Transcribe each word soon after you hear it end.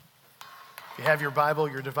you have your Bible,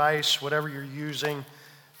 your device, whatever you're using,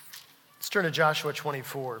 let's turn to Joshua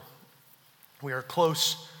 24. We are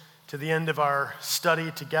close to the end of our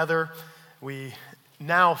study together. We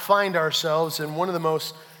now find ourselves in one of the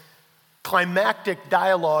most climactic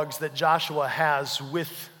dialogues that Joshua has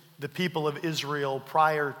with the people of Israel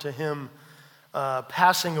prior to him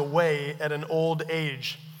passing away at an old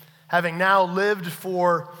age. Having now lived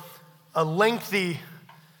for a lengthy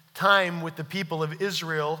time with the people of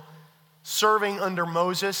Israel, serving under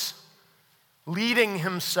Moses, leading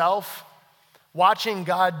himself, watching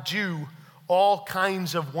God do all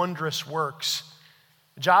kinds of wondrous works,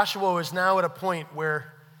 Joshua is now at a point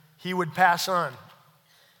where he would pass on.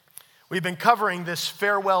 We've been covering this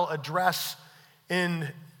farewell address in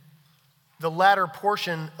the latter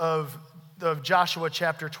portion of Joshua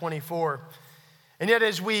chapter 24. And yet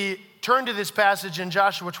as we turn to this passage in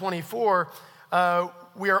Joshua 24,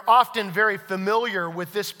 we are often very familiar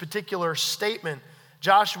with this particular statement.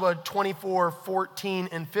 Joshua 24, 14,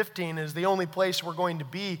 and 15 is the only place we're going to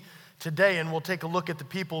be today, and we'll take a look at the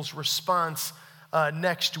people's response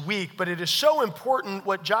next week. But it is so important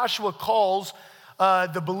what Joshua calls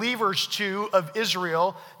the believers of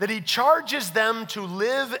Israel, that he charges them to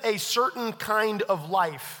live a certain kind of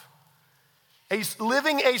life,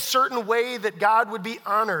 living a certain way that God would be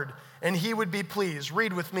honored and he would be pleased.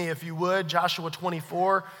 Read with me if you would, Joshua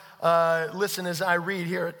 24. Listen as I read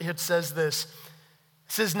here, it says this.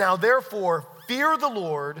 It says, "Now therefore fear the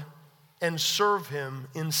Lord and serve him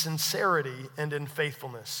in sincerity and in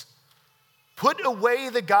faithfulness. Put away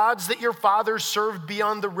the gods that your fathers served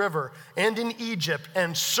beyond the river and in Egypt,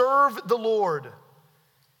 and serve the Lord.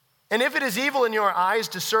 And if it is evil in your eyes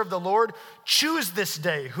to serve the Lord, choose this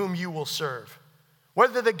day whom you will serve,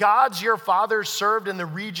 whether the gods your fathers served in the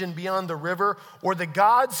region beyond the river, or the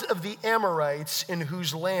gods of the Amorites in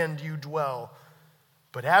whose land you dwell.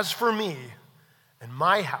 But as for me and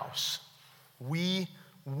my house, we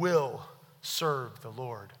will serve the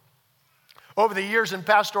Lord." Over the years in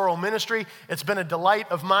pastoral ministry, it's been a delight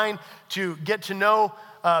of mine to get to know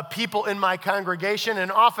people in my congregation,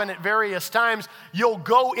 and often at various times, you'll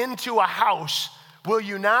go into a house, will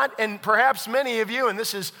you not? And perhaps many of you, and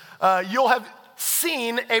this is, you'll have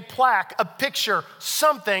seen a plaque, a picture,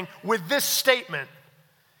 something with this statement.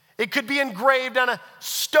 It could be engraved on a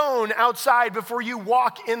stone outside before you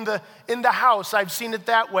walk in the house. I've seen it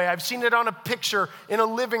that way. I've seen it on a picture in a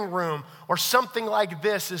living room or something like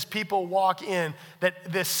this as people walk in,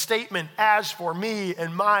 that this statement, "As for me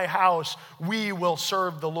and my house, we will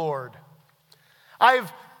serve the Lord."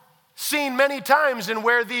 I've seen many times in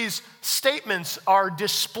where these statements are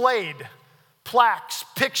displayed, plaques,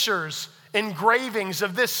 pictures, engravings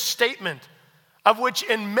of this statement, of which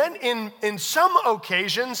in some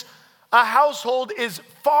occasions, a household is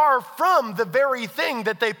far from the very thing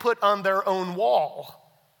that they put on their own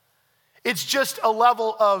wall. It's just a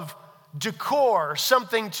level of decor,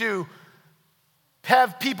 something to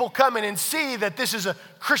have people come in and see that this is a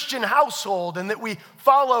Christian household and that we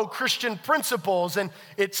follow Christian principles, and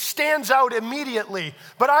it stands out immediately.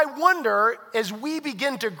 But I wonder, as we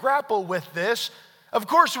begin to grapple with this, of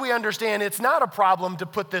course, we understand it's not a problem to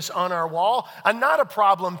put this on our wall, and not a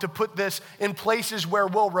problem to put this in places where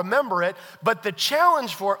we'll remember it. But the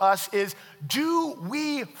challenge for us is, do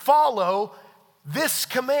we follow this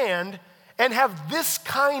command and have this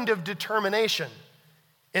kind of determination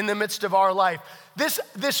in the midst of our life?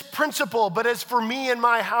 This principle, "But as for me and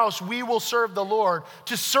my house, we will serve the Lord,"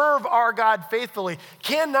 to serve our God faithfully,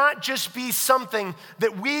 cannot just be something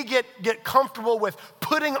that we get comfortable with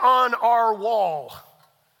putting on our wall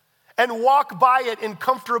and walk by it in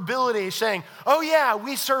comfortability saying, "Oh yeah,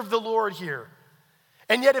 we serve the Lord here."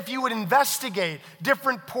 And yet if you would investigate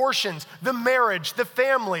different portions, the marriage, the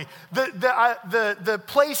family, the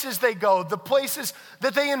places they go, the places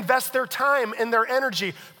that they invest their time and their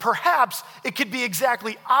energy, perhaps it could be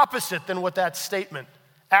exactly opposite than what that statement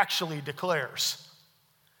actually declares.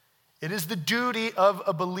 It is the duty of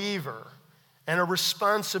a believer and a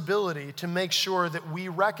responsibility to make sure that we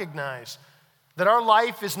recognize that our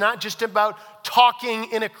life is not just about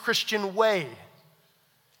talking in a Christian way,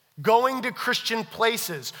 going to Christian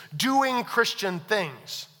places, doing Christian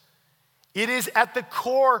things. It is at the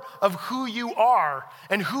core of who you are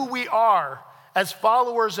and who we are as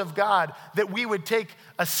followers of God that we would take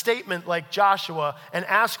a statement like Joshua and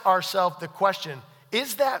ask ourselves the question,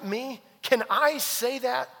 is that me? Can I say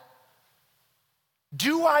that?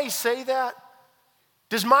 Do I say that?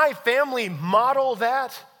 Does my family model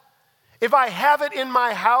that? If I have it in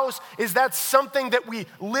my house, is that something that we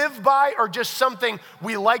live by or just something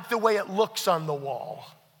we like the way it looks on the wall?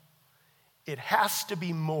 It has to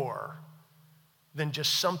be more than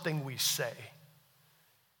just something we say.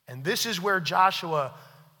 And this is where Joshua,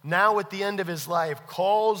 now at the end of his life,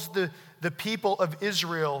 calls the people of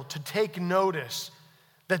Israel to take notice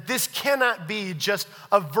that this cannot be just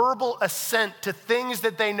a verbal assent to things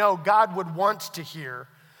that they know God would want to hear,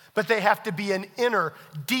 but they have to be an inner,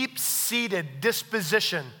 deep-seated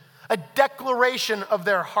disposition, a declaration of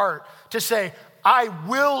their heart to say, I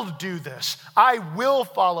will do this. I will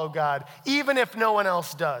follow God, even if no one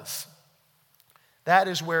else does. That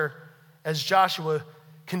is where, as Joshua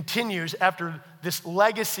continues after this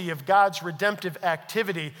legacy of God's redemptive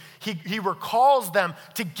activity, he recalls them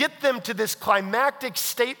to get them to this climactic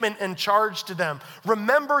statement and charge to them.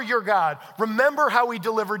 Remember your God. Remember how he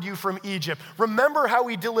delivered you from Egypt. Remember how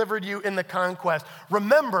he delivered you in the conquest.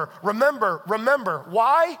 Remember, remember, remember.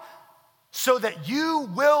 Why? So that you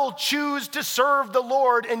will choose to serve the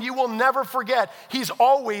Lord and you will never forget. He's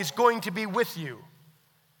always going to be with you.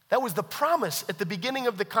 That was the promise at the beginning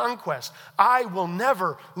of the conquest. I will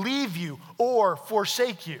never leave you or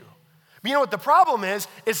forsake you. But you know what the problem is?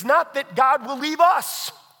 It's not that God will leave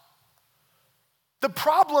us. The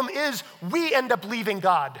problem is we end up leaving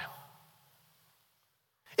God.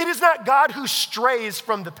 It is not God who strays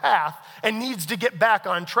from the path and needs to get back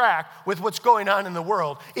on track with what's going on in the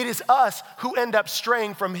world. It is us who end up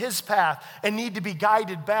straying from his path and need to be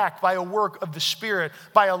guided back by a work of the Spirit,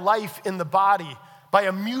 by a life in the body, by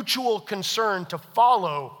a mutual concern to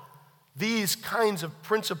follow these kinds of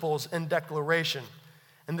principles and declaration.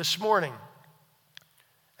 And this morning,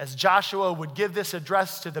 as Joshua would give this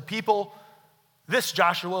address to the people, this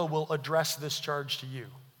Joshua will address this charge to you.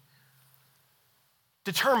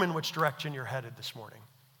 Determine which direction you're headed this morning.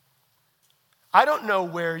 I don't know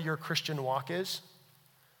where your Christian walk is.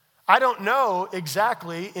 I don't know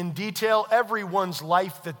exactly in detail everyone's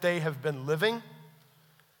life that they have been living.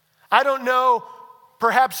 I don't know,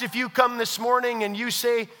 perhaps if you come this morning and you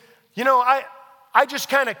say, you know, I just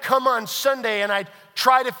kind of come on Sunday and I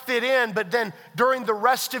try to fit in, but then during the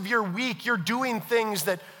rest of your week, you're doing things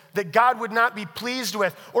that God would not be pleased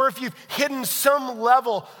with. Or if you've hidden some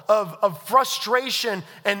level of frustration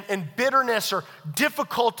and bitterness or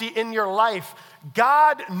difficulty in your life,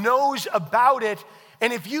 God knows about it.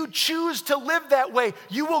 And if you choose to live that way,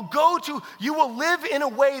 you will live in a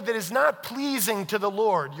way that is not pleasing to the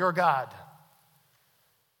Lord, your God.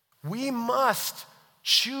 We must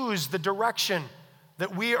choose the direction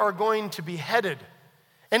that we are going to be headed.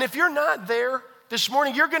 And if you're not there this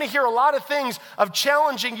morning, you're going to hear a lot of things of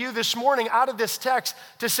challenging you this morning out of this text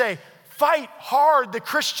to say, fight hard the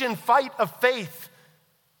Christian fight of faith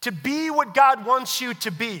to be what God wants you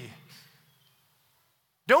to be.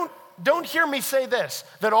 Don't hear me say this,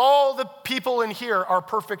 that all the people in here are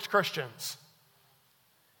perfect Christians.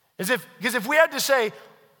 Because if we had to say,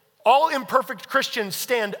 all imperfect Christians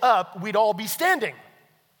stand up, we'd all be standing.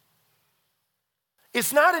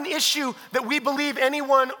 It's not an issue that we believe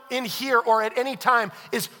anyone in here or at any time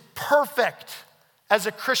is perfect as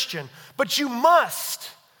a Christian, but you must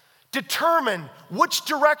determine which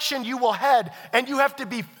direction you will head, and you have to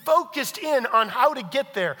be focused in on how to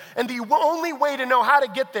get there. And the only way to know how to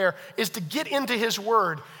get there is to get into his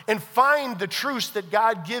word and find the truths that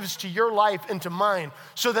God gives to your life and to mine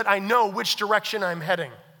so that I know which direction I'm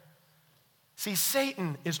heading. See,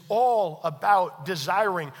 Satan is all about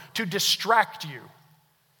desiring to distract you.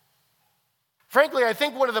 Frankly, I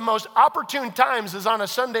think one of the most opportune times is on a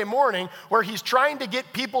Sunday morning where he's trying to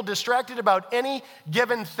get people distracted about any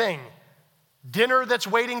given thing. Dinner that's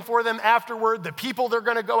waiting for them afterward, the people they're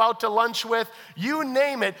going to go out to lunch with, you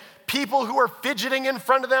name it, people who are fidgeting in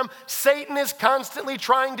front of them. Satan is constantly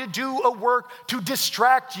trying to do a work to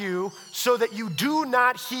distract you so that you do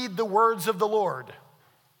not heed the words of the Lord.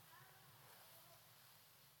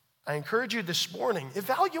 I encourage you this morning,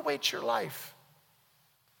 evaluate your life.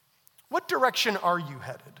 What direction are you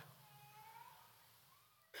headed?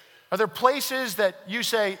 Are there places that you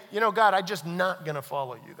say, you know, God, I'm just not going to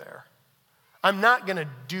follow you there. I'm not going to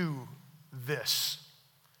do this.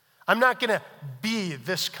 I'm not going to be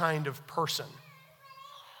this kind of person.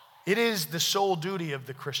 It is the sole duty of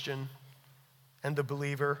the Christian and the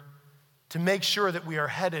believer to make sure that we are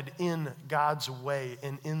headed in God's way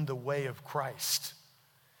and in the way of Christ.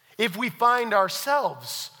 If we find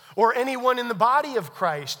ourselves or anyone in the body of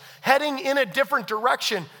Christ heading in a different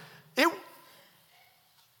direction, it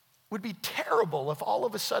would be terrible if all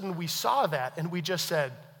of a sudden we saw that and we just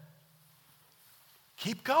said,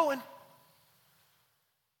 keep going.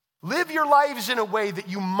 Live your lives in a way that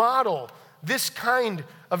you model this kind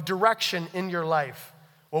of direction in your life.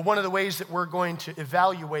 Well, one of the ways that we're going to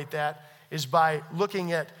evaluate that is by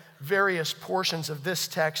looking at various portions of this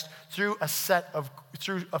text through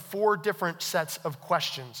four different sets of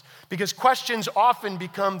questions. Because questions often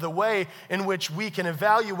become the way in which we can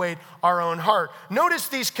evaluate our own heart. Notice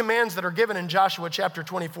these commands that are given in Joshua chapter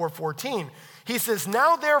 24:14. He says,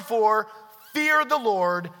 "Now therefore, fear the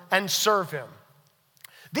Lord and serve him."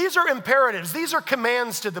 These are imperatives. These are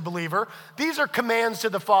commands to the believer. These are commands to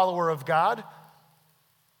the follower of God.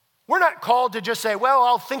 We're not called to just say, well,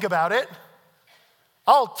 I'll think about it.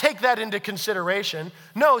 I'll take that into consideration.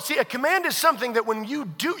 No, see, a command is something that when you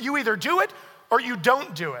do, you either do it or you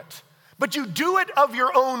don't do it. But you do it of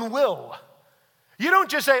your own will. You don't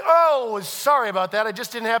just say, oh, sorry about that. I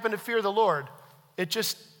just didn't happen to fear the Lord. It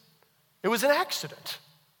was an accident.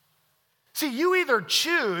 See, you either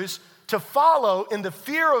choose to follow in the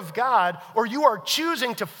fear of God, or you are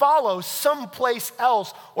choosing to follow someplace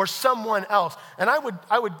else or someone else. And I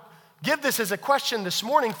would give this as a question this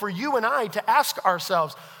morning for you and I to ask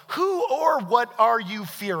ourselves, who or what are you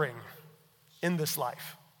fearing in this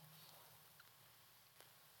life?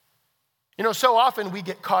 You know, so often we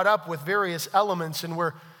get caught up with various elements and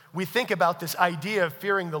we think about this idea of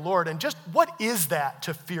fearing the Lord, and just what is that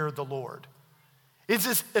to fear the Lord? Is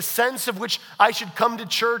this a sense of which I should come to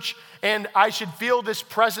church and I should feel this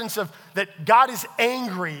presence of that God is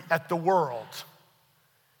angry at the world?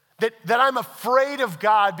 That I'm afraid of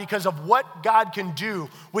God because of what God can do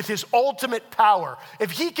with his ultimate power.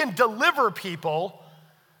 If he can deliver people,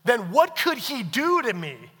 then what could he do to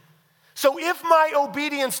me? So if my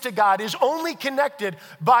obedience to God is only connected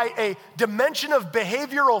by a dimension of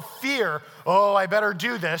behavioral fear, oh, I better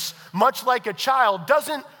do this, much like a child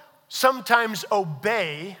doesn't sometimes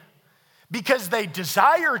obey because they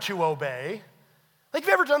desire to obey. Like, have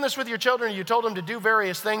you ever done this with your children? You told them to do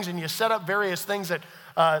various things and you set up various things that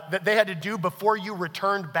they had to do before you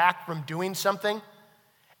returned back from doing something.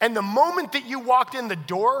 And the moment that you walked in the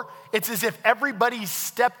door, it's as if everybody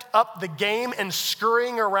stepped up the game and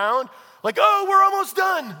scurrying around like, oh, we're almost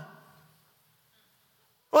done.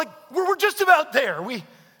 Like, we're just about there. We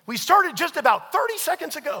started just about 30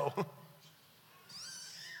 seconds ago.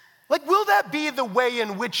 Like, will that be the way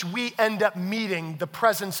in which we end up meeting the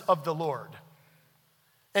presence of the Lord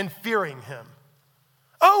and fearing him?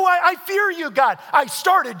 Oh, I fear you, God. I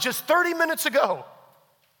started just 30 minutes ago.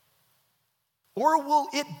 Or will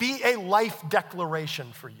it be a life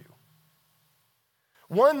declaration for you?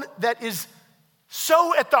 One that is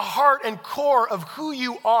so at the heart and core of who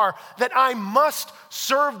you are that I must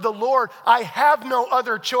serve the Lord. I have no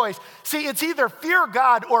other choice. See, it's either fear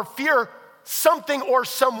God or fear something or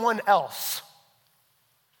someone else.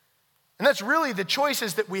 And that's really the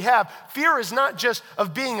choices that we have. Fear is not just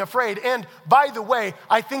of being afraid. And by the way,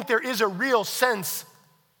 I think there is a real sense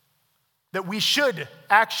that we should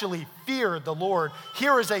actually fear the Lord.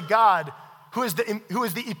 Here is a God who is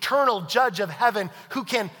the eternal judge of heaven, who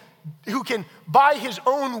can, by his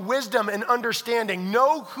own wisdom and understanding,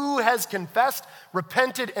 know who has confessed,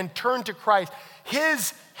 repented, and turned to Christ.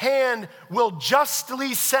 His hand will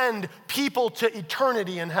justly send people to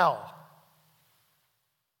eternity in hell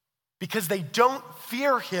because they don't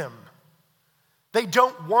fear him. They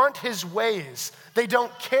don't want his ways. They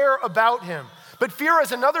don't care about him. But fear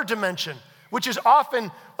has another dimension, which is often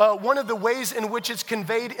one of the ways in which it's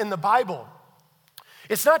conveyed in the Bible.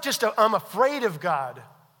 It's not just I'm afraid of God.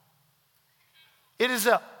 It is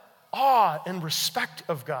a awe and respect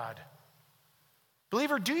of God.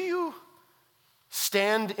 Believer, do you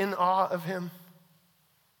stand in awe of him?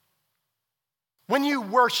 When you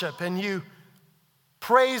worship and you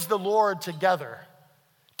praise the Lord together,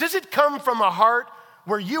 does it come from a heart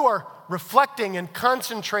where you are reflecting and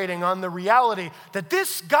concentrating on the reality that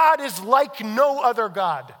this God is like no other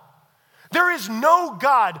God? There is no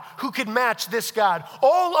God who could match this God.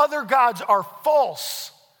 All other gods are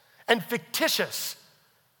false and fictitious.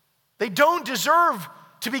 They don't deserve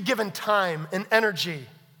to be given time and energy.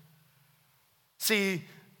 See,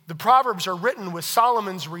 the Proverbs are written with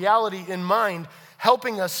Solomon's reality in mind,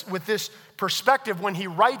 helping us with this perspective when he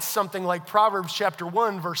writes something like Proverbs chapter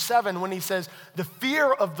 1, verse 7, when he says, "The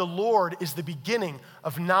fear of the Lord is the beginning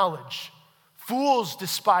of knowledge. Fools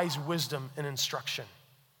despise wisdom and instruction."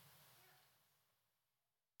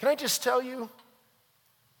 Can I just tell you,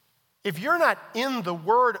 if you're not in the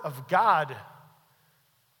Word of God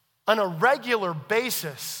on a regular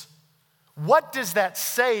basis, what does that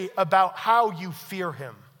say about how you fear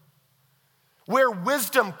him? Where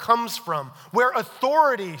wisdom comes from, where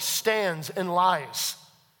authority stands and lies.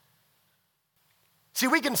 See,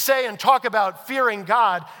 we can say and talk about fearing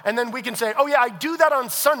God, and then we can say, oh yeah, I do that on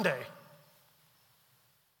Sunday.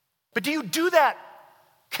 But do you do that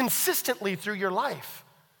consistently through your life?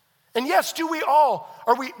 And yes, do we all?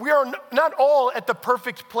 We are not all at the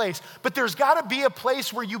perfect place, but there's got to be a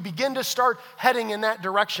place where you begin to start heading in that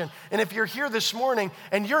direction. And if you're here this morning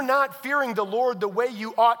and you're not fearing the Lord the way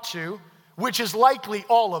you ought to, which is likely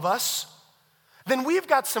all of us, then we've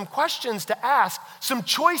got some questions to ask, some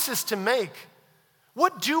choices to make.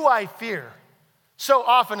 What do I fear? So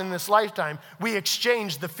often in this lifetime, we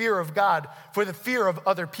exchange the fear of God for the fear of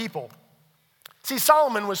other people. See,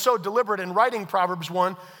 Solomon was so deliberate in writing Proverbs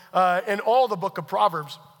 1 and all the book of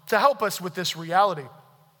Proverbs to help us with this reality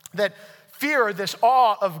that fear, this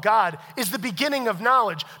awe of God, is the beginning of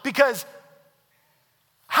knowledge. Because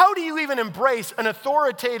how do you even embrace an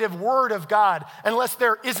authoritative word of God unless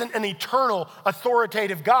there isn't an eternal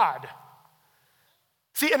authoritative God?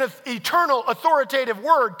 See, an eternal authoritative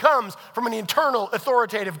word comes from an eternal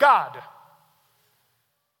authoritative God.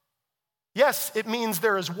 Yes, it means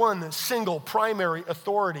there is one single primary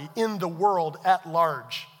authority in the world at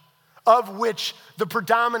large, of which the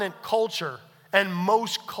predominant culture and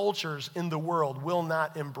most cultures in the world will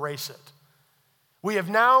not embrace it. We have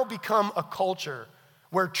now become a culture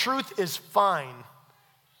where truth is fine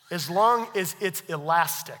as long as it's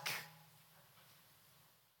elastic.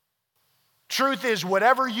 Truth is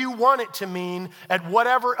whatever you want it to mean at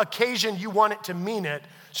whatever occasion you want it to mean it,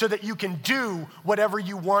 so that you can do whatever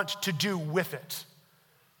you want to do with it.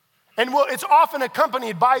 And it's often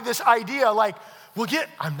accompanied by this idea like,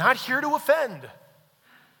 I'm not here to offend.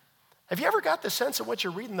 Have you ever got the sense of what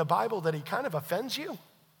you're reading the Bible that he kind of offends you?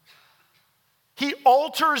 He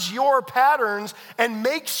alters your patterns and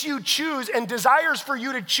makes you choose and desires for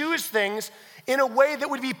you to choose things in a way that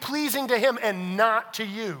would be pleasing to him and not to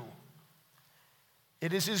you.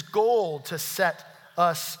 It is his goal to set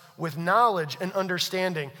us with knowledge and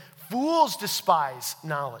understanding. Fools despise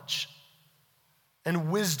knowledge and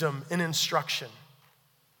wisdom and instruction.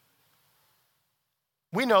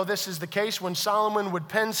 We know this is the case when Solomon would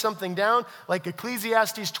pen something down, like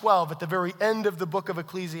Ecclesiastes 12 at the very end of the book of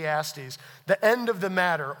Ecclesiastes, the end of the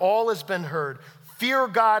matter, all has been heard. Fear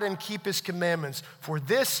God and keep his commandments, for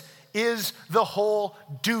this is the whole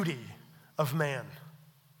duty of man.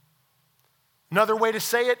 Another way to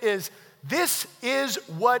say it is, this is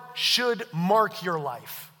what should mark your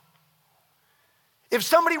life. If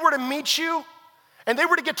somebody were to meet you and they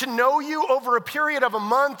were to get to know you over a period of a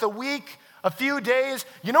month, a week, a few days,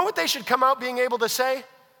 you know what they should come out being able to say?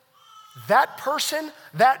 That person,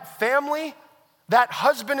 that family, that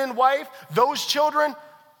husband and wife, those children,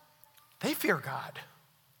 they fear God.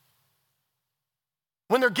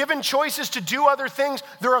 When they're given choices to do other things,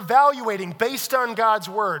 they're evaluating based on God's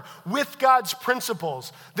word, with God's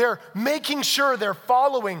principles. They're making sure they're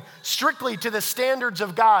following strictly to the standards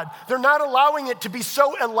of God. They're not allowing it to be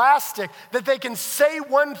so elastic that they can say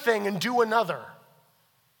one thing and do another.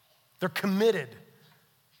 They're committed.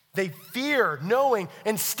 They fear knowing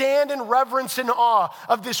and stand in reverence and awe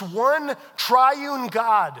of this one triune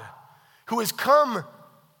God who has come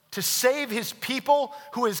to save his people,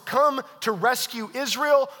 who has come to rescue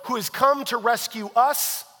Israel, who has come to rescue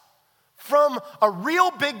us from a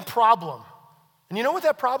real big problem. And you know what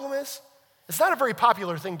that problem is? It's not a very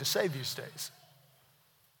popular thing to say these days.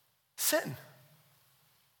 Sin.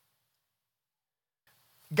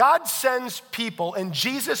 God sends people, and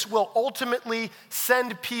Jesus will ultimately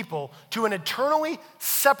send people to an eternally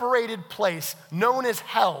separated place known as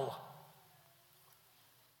hell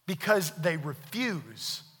because they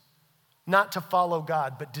refuse not to follow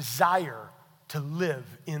God, but desire to live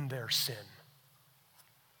in their sin.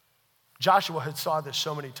 Joshua had saw this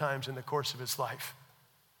so many times in the course of his life.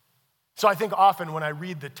 So I think often when I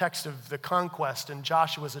read the text of the conquest and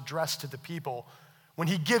Joshua's address to the people, when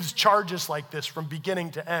he gives charges like this from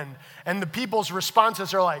beginning to end, and the people's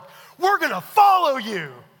responses are like, we're gonna follow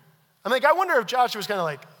you. I'm like, I wonder if Joshua's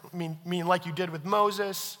gonna mean like you did with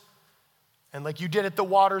Moses, and like you did at the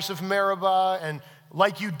waters of Meribah, and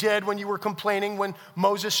like you did when you were complaining when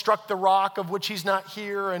Moses struck the rock of which he's not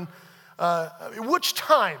here, and which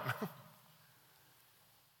time?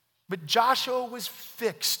 But Joshua was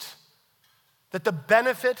fixed that the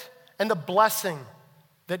benefit and the blessing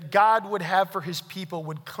that God would have for his people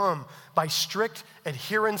would come by strict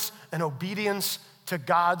adherence and obedience to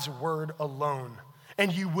God's word alone.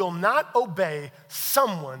 And you will not obey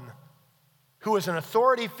someone who is an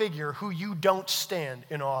authority figure who you don't stand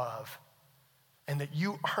in awe of, and that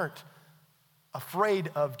you aren't afraid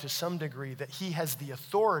of to some degree, that he has the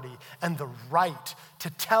authority and the right to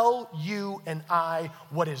tell you and I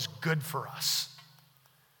what is good for us.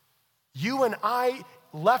 You and I,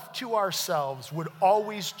 left to ourselves, would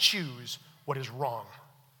always choose what is wrong.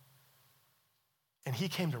 And he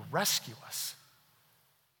came to rescue us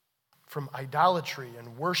from idolatry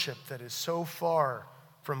and worship that is so far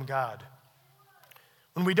from God.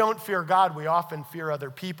 When we don't fear God, we often fear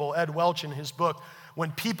other people. Ed Welch, in his book,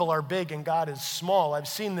 When People Are Big and God is Small, I've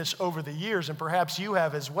seen this over the years, and perhaps you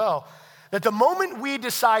have as well, that the moment we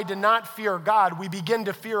decide to not fear God, we begin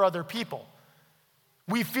to fear other people.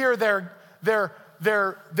 We fear their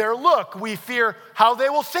look. We fear how they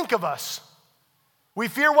will think of us. We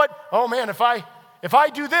fear if I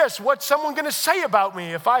do this, what's someone going to say about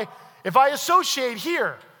me if I associate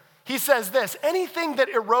here? He says this, anything that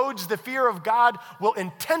erodes the fear of God will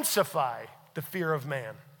intensify the fear of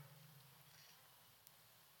man.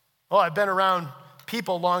 Well, I've been around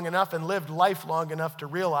people long enough and lived life long enough to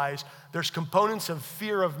realize there's components of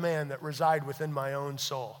fear of man that reside within my own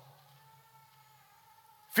soul.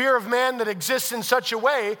 Fear of man that exists in such a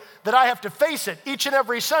way that I have to face it each and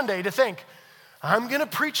every Sunday to think, I'm going to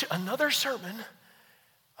preach another sermon.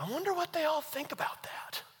 I wonder what they all think about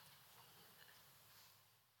that.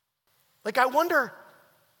 I wonder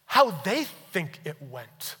how they think it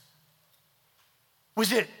went.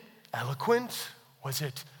 Was it eloquent? Was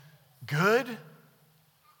it good?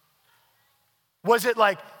 Was it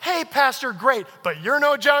like, hey, Pastor, great, but you're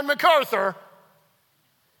no John MacArthur?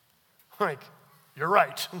 You're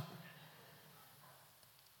right.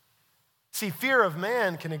 See, fear of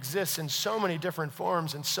man can exist in so many different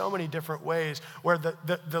forms, in so many different ways, where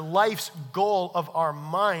the life's goal of our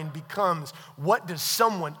mind becomes, what does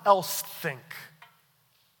someone else think?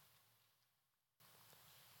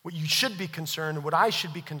 What you should be concerned, what I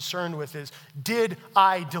should be concerned with is, did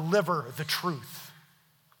I deliver the truth?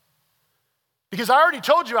 Because I already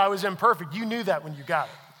told you I was imperfect. You knew that when you got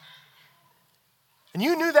it. And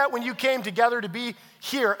you knew that when you came together to be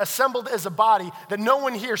here, assembled as a body, that no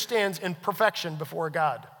one here stands in perfection before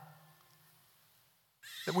God.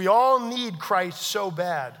 That we all need Christ so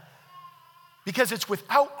bad. Because it's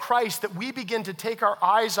without Christ that we begin to take our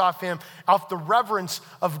eyes off him, off the reverence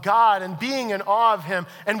of God and being in awe of him,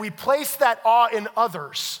 and we place that awe in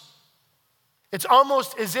others. It's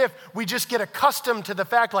almost as if we just get accustomed to the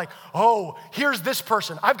fact here's this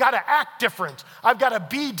person. I've got to act different. I've got to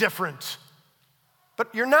be different.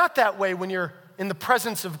 But you're not that way when you're in the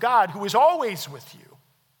presence of God, who is always with you.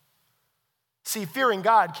 See, fearing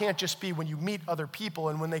God can't just be when you meet other people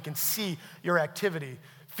and when they can see your activity.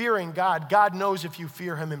 Fearing God, God knows if you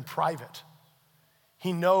fear him in private.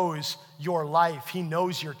 He knows your life. He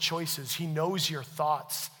knows your choices. He knows your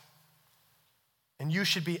thoughts. And you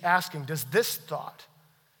should be asking, does this thought,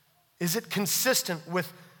 is it consistent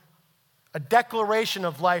with a declaration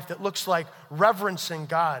of life that looks like reverencing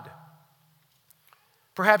God?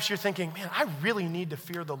 Perhaps you're thinking, man, I really need to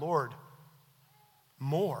fear the Lord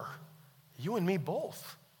more. You and me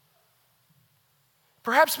both.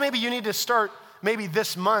 Perhaps maybe you need to start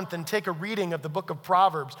this month and take a reading of the book of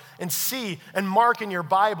Proverbs and see and mark in your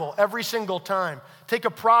Bible every single time. Take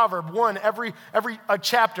a proverb, one every a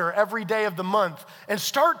chapter every day of the month, and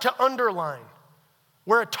start to underline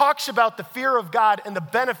where it talks about the fear of God and the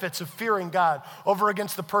benefits of fearing God over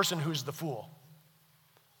against the person who's the fool.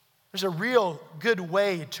 There's a real good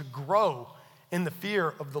way to grow in the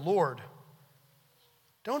fear of the Lord.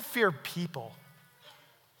 Don't fear people.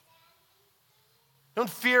 Don't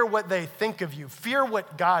fear what they think of you. Fear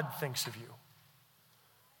what God thinks of you.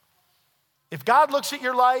 If God looks at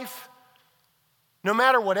your life, no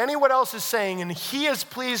matter what anyone else is saying, and he is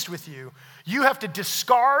pleased with you, you have to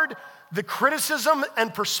discard the criticism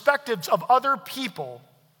and perspectives of other people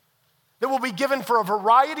that will be given for a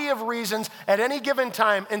variety of reasons at any given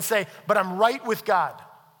time and say, but I'm right with God.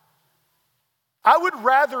 I would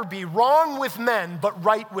rather be wrong with men, but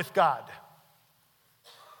right with God,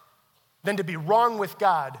 than to be wrong with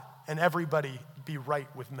God and everybody be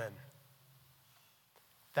right with men.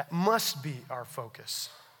 That must be our focus.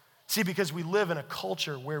 See, because we live in a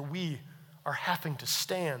culture where we are having to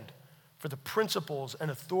stand for the principles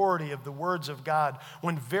and authority of the words of God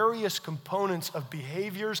when various components of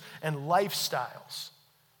behaviors and lifestyles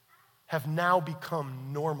have now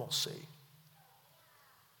become normalcy.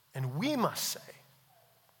 And we must say,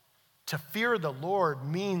 to fear the Lord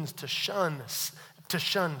means to shun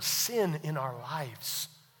sin in our lives,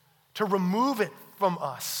 to remove it from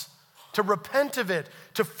us, to repent of it,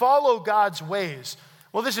 to follow God's ways.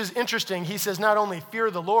 Well, this is interesting. He says not only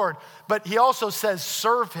fear the Lord, but he also says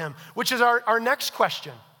serve him, which is our next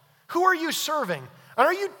question. Who are you serving? And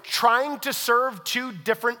are you trying to serve two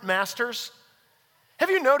different masters? Have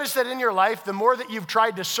you noticed that in your life, the more that you've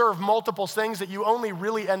tried to serve multiple things, that you only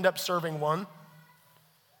really end up serving one?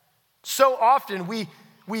 So often we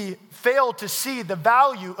fail to see the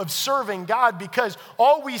value of serving God because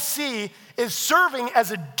all we see is serving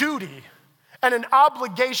as a duty, and an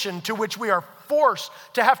obligation to which we are forced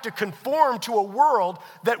to have to conform to a world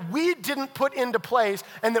that we didn't put into place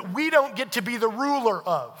and that we don't get to be the ruler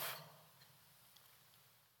of.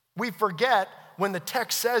 We forget when the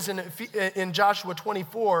text says in Joshua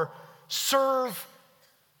 24, serve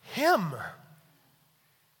him.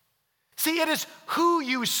 See, it is who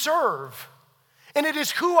you serve, and it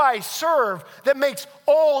is who I serve that makes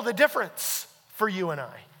all the difference for you and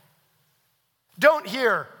I. Don't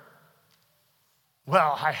hear,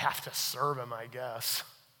 well, I have to serve him, I guess.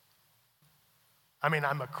 I mean,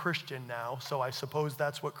 I'm a Christian now, so I suppose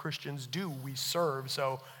that's what Christians do. We serve,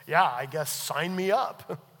 so yeah, I guess sign me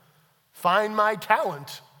up. Find my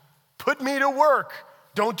talent. Put me to work.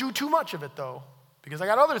 Don't do too much of it, though, because I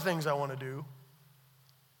got other things I want to do.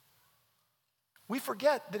 We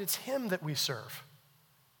forget that it's him that we serve.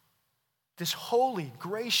 This holy,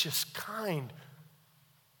 gracious, kind,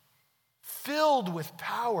 filled with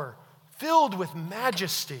power, filled with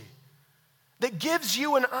majesty, that gives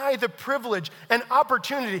you and I the privilege and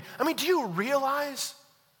opportunity. I mean, do you realize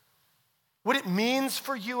what it means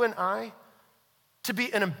for you and I to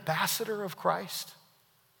be an ambassador of Christ?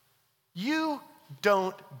 You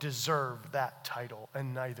don't deserve that title,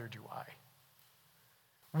 and neither do I.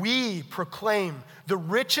 We proclaim the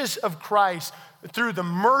riches of Christ through the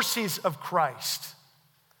mercies of Christ,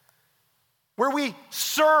 where we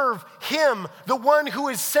serve him, the one who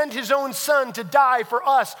has sent his own son to die for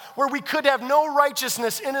us, where we could have no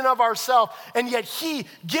righteousness in and of ourselves, and yet he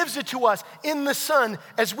gives it to us in the Son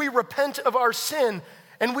as we repent of our sin,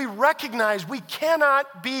 and we recognize we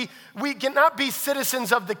cannot be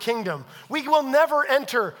citizens of the kingdom. We will never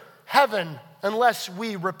enter heaven unless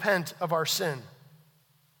we repent of our sin.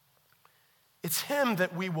 It's him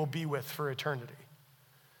that we will be with for eternity.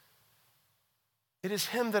 It is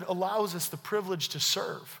him that allows us the privilege to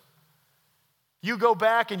serve. You go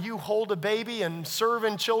back and you hold a baby and serve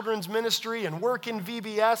in children's ministry and work in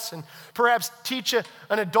VBS and perhaps teach an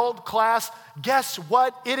adult class. Guess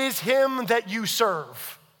what? It is him that you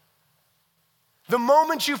serve. The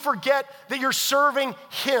moment you forget that you're serving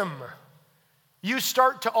him, you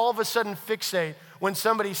start to all of a sudden fixate when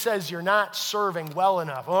somebody says you're not serving well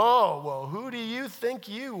enough. Oh, well, who do you think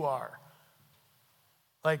you are?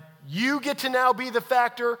 Like, you get to now be the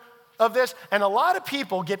factor of this. And a lot of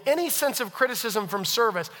people get any sense of criticism from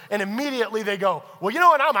service, and immediately they go, well, you know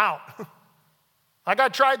what, I'm out. I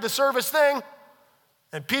tried the service thing,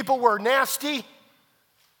 and people were nasty,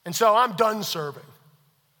 and so I'm done serving.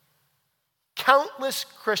 Countless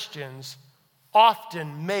Christians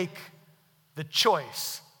often make the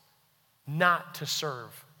choice not to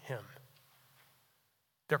serve him.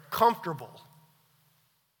 They're comfortable.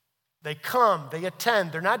 They come, they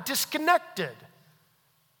attend, they're not disconnected,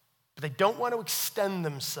 but they don't want to extend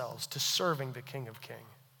themselves to serving the King of Kings.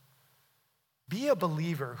 Be a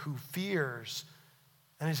believer who fears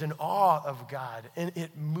and is in awe of God, and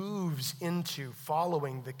it moves into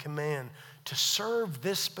following the command to serve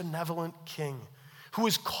this benevolent King who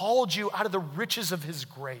has called you out of the riches of his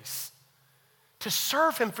grace, to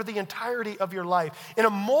serve him for the entirety of your life in a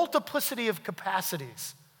multiplicity of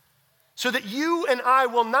capacities, so that you and I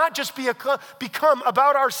will not just become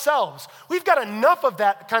about ourselves. We've got enough of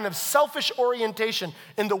that kind of selfish orientation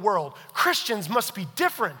in the world. Christians must be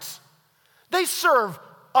different. They serve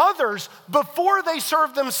others before they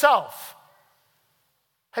serve themselves.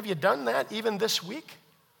 Have you done that even this week?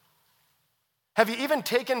 Have you even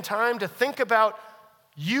taken time to think about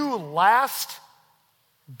you last,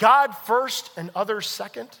 God first, and others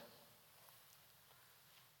second?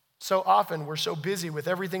 So often we're so busy with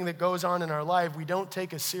everything that goes on in our life, we don't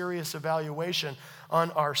take a serious evaluation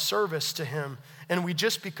on our service to him, and we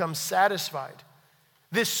just become satisfied.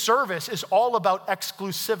 This service is all about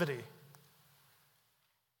exclusivity.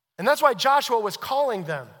 And that's why Joshua was calling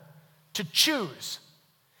them to choose.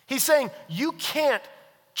 He's saying, you can't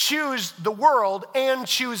choose the world and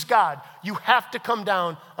choose God. You have to come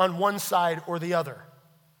down on one side or the other.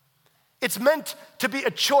 It's meant to be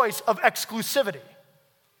a choice of exclusivity.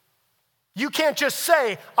 You can't just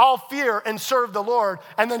say, I'll fear and serve the Lord,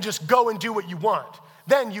 and then just go and do what you want.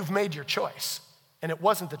 Then you've made your choice. And it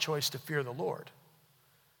wasn't the choice to fear the Lord.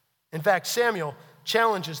 In fact, Samuel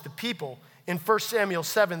challenges the people in 1 Samuel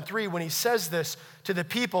 7:3 when he says this to the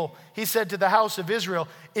people. He said to the house of Israel,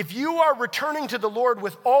 if you are returning to the Lord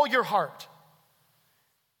with all your heart,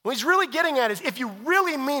 what he's really getting at is if you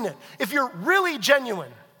really mean it, if you're really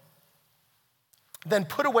genuine, then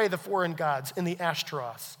put away the foreign gods and the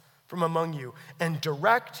Ashtaroths from among you, and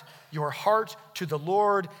direct your heart to the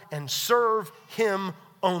Lord and serve him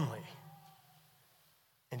only.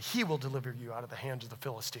 And he will deliver you out of the hands of the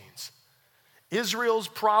Philistines. Israel's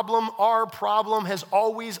problem, our problem, has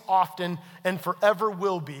always, often, and forever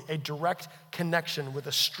will be a direct connection with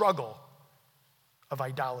a struggle of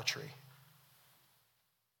idolatry.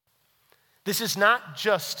 This is not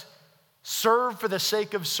just serve for the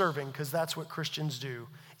sake of serving, because that's what Christians do.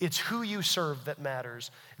 It's who you serve that matters.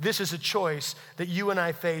 This is a choice that you and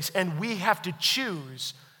I face, and we have to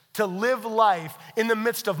choose to live life in the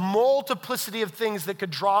midst of multiplicity of things that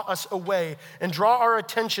could draw us away and draw our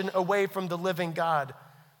attention away from the living God,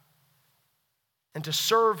 and to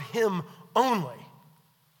serve him only. I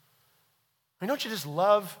mean, don't you just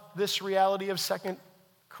love this reality of 2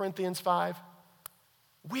 Corinthians 5?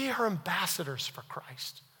 We are ambassadors for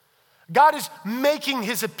Christ. God is making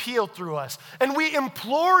his appeal through us, and we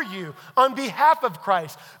implore you on behalf of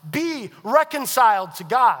Christ, be reconciled to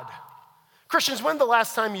God. Christians, when's the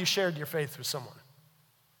last time you shared your faith with someone?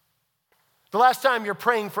 The last time you're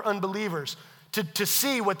praying for unbelievers to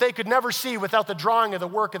see what they could never see without the drawing of the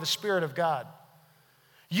work of the Spirit of God.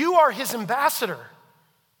 You are his ambassador.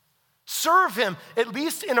 Serve him, at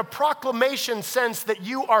least in a proclamation sense, that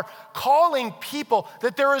you are calling people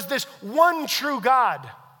that there is this one true God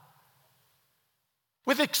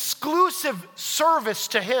with exclusive service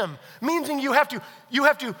to him, meaning you have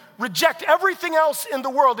to reject everything else in the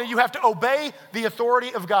world, and you have to obey the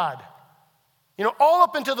authority of God. You know, all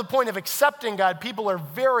up until the point of accepting God, people are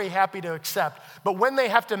very happy to accept, but when they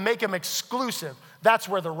have to make him exclusive, that's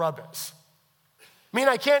where the rub is. I mean,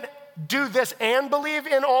 I can't do this and believe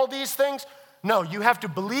in all these things. No, you have to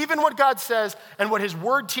believe in what God says and what his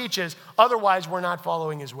word teaches, otherwise we're not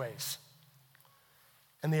following his ways.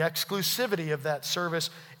 And the exclusivity of that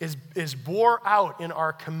service is bore out in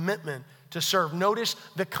our commitment to serve. Notice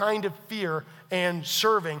the kind of fear and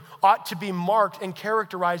serving ought to be marked and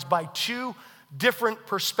characterized by two different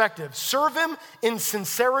perspectives. Serve him in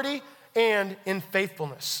sincerity and in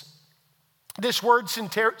faithfulness. This word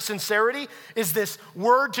sincerity is this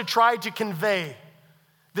word to try to convey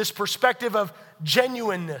this perspective of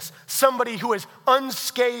genuineness, somebody who is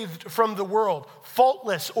unscathed from the world,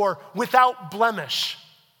 faultless or without blemish.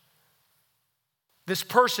 This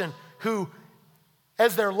person who,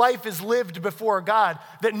 as their life is lived before God,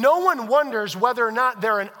 that no one wonders whether or not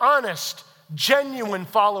they're an honest, genuine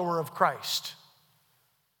follower of Christ.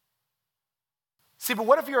 See, but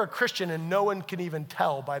what if you're a Christian and no one can even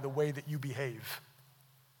tell by the way that you behave?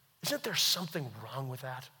 Isn't there something wrong with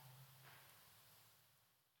that?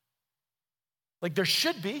 Like, there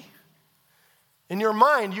should be. In your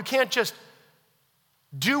mind, you can't just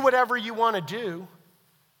do whatever you want to do.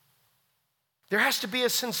 There has to be a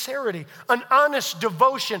sincerity, an honest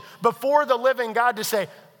devotion before the living God to say,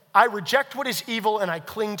 I reject what is evil and I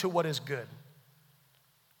cling to what is good.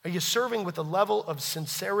 Are you serving with a level of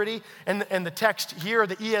sincerity? And the text here,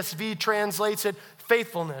 the ESV translates it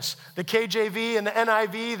faithfulness. The KJV and the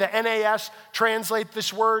NIV, the NAS translate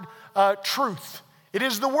this word truth. It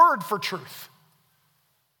is the word for truth.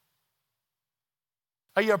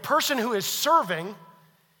 Are you a person who is serving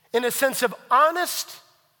in a sense of honest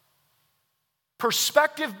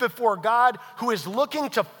perspective before God, who is looking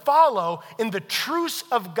to follow in the truths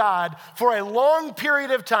of God for a long period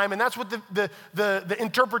of time? And that's what the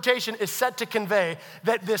interpretation is set to convey,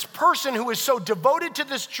 that this person who is so devoted to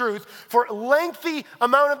this truth for a lengthy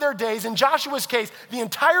amount of their days, in Joshua's case, the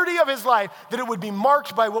entirety of his life, that it would be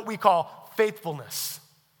marked by what we call faithfulness.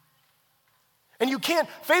 And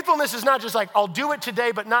faithfulness is not just like, I'll do it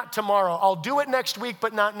today, but not tomorrow. I'll do it next week,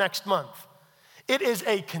 but not next month. It is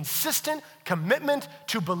a consistent commitment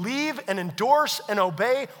to believe and endorse and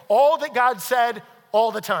obey all that God said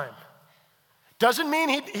all the time. Doesn't mean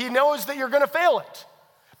he knows that you're going to fail it.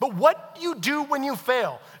 But what you do when you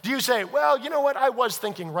fail, do you say, well, you know what, I was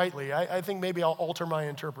thinking rightly. I think maybe I'll alter my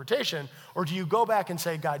interpretation. Or do you go back and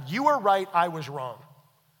say, God, you were right, I was wrong?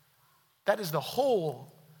 That is the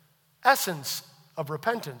whole essence of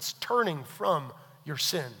repentance, turning from your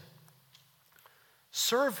sin.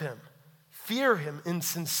 Serve him. Fear him in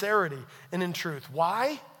sincerity and in truth.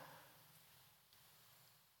 Why?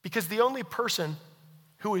 Because the only person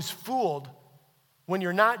who is fooled when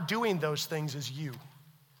you're not doing those things is you.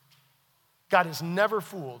 God is never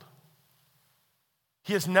fooled.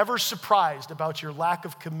 He is never surprised about your lack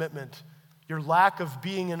of commitment, your lack of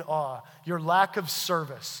being in awe, your lack of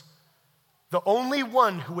service. The only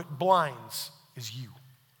one who it blinds is you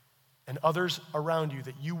and others around you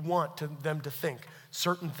that you want them to think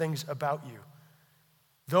certain things about you.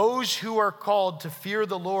 Those who are called to fear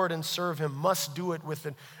the Lord and serve him must do it with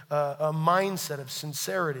a mindset of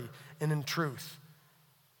sincerity and in truth.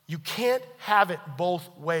 You can't have it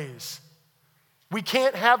both ways. We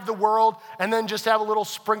can't have the world and then just have a little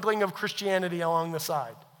sprinkling of Christianity along the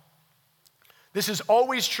side. This is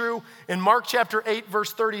always true in Mark chapter 8,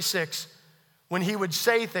 verse 36, when he would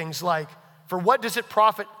say things like, "For what does it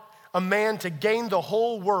profit a man to gain the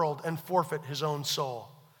whole world and forfeit his own soul?"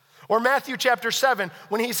 Or Matthew chapter 7,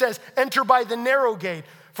 when he says, "Enter by the narrow gate,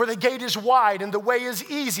 for the gate is wide and the way is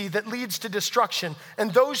easy that leads to destruction,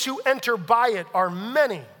 and those who enter by it are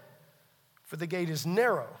many. For the gate is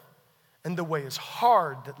narrow and the way is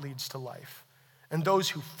hard that leads to life, and those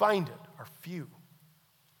who find it are few."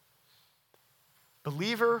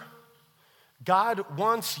 Believer, God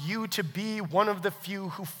wants you to be one of the few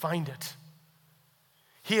who find it.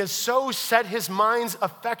 He has so set his mind's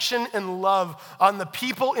affection and love on the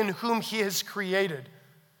people in whom he has created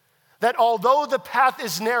that although the path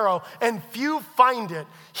is narrow and few find it,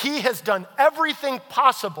 he has done everything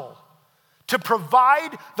possible to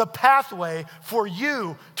provide the pathway for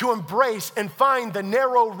you to embrace and find the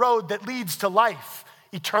narrow road that leads to life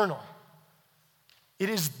eternal. It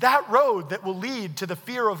is that road that will lead to the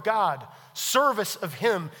fear of God, service of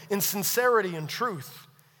him in sincerity and truth.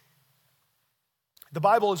 The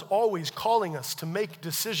Bible is always calling us to make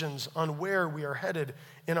decisions on where we are headed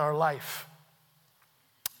in our life.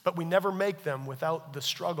 But we never make them without the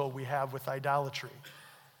struggle we have with idolatry.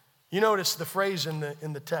 You notice the phrase in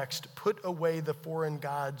the text, "Put away the foreign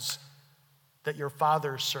gods that your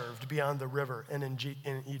fathers served beyond the river and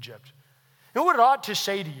in Egypt." And what it ought to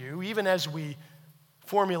say to you, even as we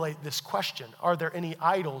formulate this question, are there any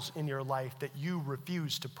idols in your life that you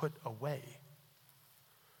refuse to put away?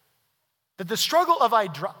 That the struggle of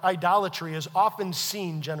idolatry is often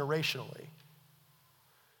seen generationally.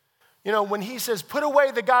 You know, when he says, "Put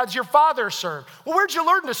away the gods your father served." Well, where'd you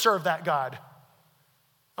learn to serve that God?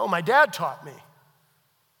 Oh, my dad taught me.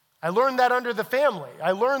 I learned that under the family.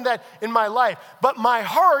 I learned that in my life. But my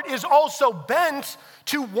heart is also bent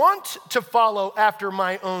to want to follow after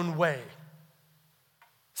my own way.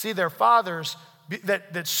 See, their fathers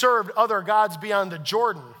that served other gods beyond the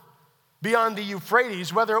Jordan, beyond the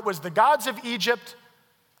Euphrates, whether it was the gods of Egypt,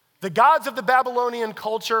 the gods of the Babylonian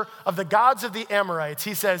culture, of the gods of the Amorites,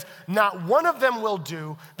 he says, not one of them will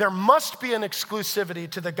do. There must be an exclusivity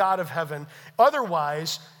to the God of heaven.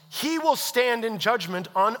 Otherwise, he will stand in judgment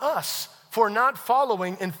on us for not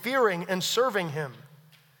following and fearing and serving him.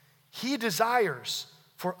 He desires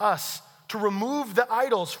for us to remove the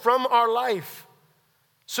idols from our life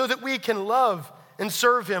so that we can love and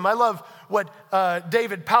serve him. I love what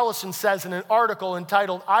David Powlison says in an article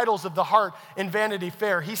entitled "Idols of the Heart" in Vanity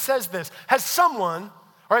Fair. He says this: has someone,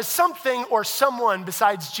 or has something or someone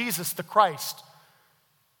besides Jesus the Christ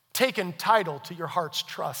taken title to your heart's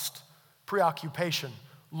trust, preoccupation,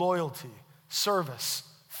 loyalty, service,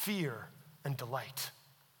 fear, and delight?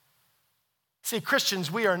 See, Christians,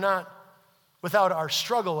 we are not without our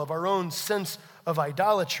struggle of our own sense of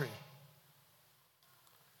idolatry.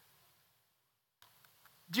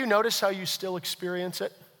 Do you notice how you still experience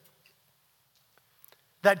it?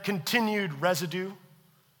 That continued residue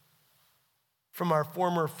from our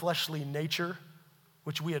former fleshly nature,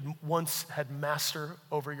 which we had once had master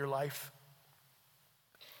over your life.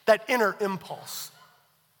 That inner impulse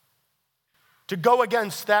to go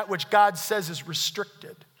against that which God says is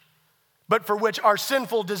restricted, but for which our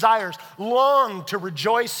sinful desires long to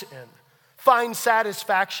rejoice in, find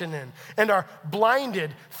satisfaction in, and are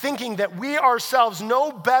blinded, thinking that we ourselves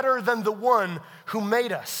know better than the one who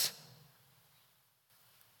made us.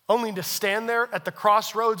 Only to stand there at the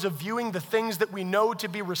crossroads of viewing the things that we know to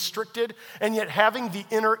be restricted, and yet having the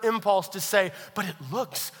inner impulse to say, but it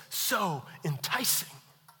looks so enticing.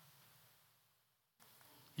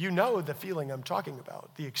 You know the feeling I'm talking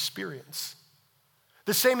about, the experience.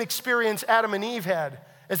 The same experience Adam and Eve had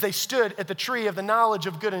as they stood at the tree of the knowledge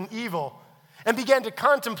of good and evil and began to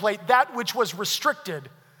contemplate that which was restricted,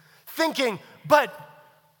 thinking, but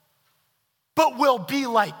we'll be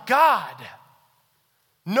like God,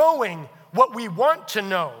 knowing what we want to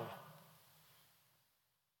know,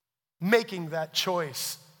 making that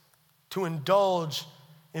choice to indulge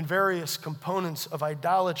in various components of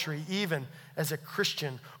idolatry, even as a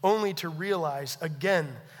Christian, only to realize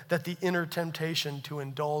again that the inner temptation to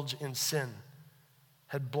indulge in sin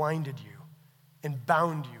had blinded you and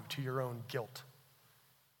bound you to your own guilt.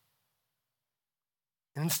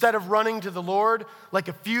 And instead of running to the Lord like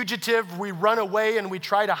a fugitive, we run away and we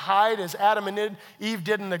try to hide as Adam and Eve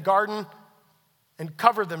did in the garden and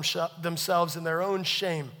cover themselves in their own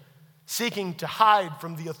shame, seeking to hide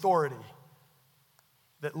from the authority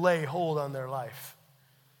that lay hold on their life.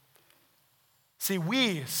 See,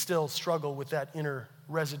 we still struggle with that inner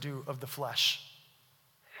residue of the flesh.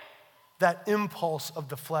 That impulse of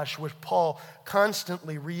the flesh, which Paul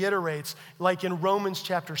constantly reiterates, like in Romans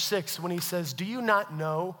chapter 6, when he says, do you not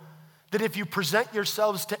know that if you present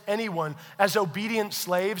yourselves to anyone as obedient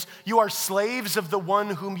slaves, you are slaves of the one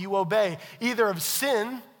whom you obey, either of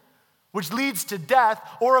sin, which leads to death,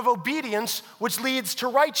 or of obedience, which leads to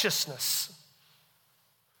righteousness.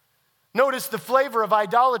 Notice the flavor of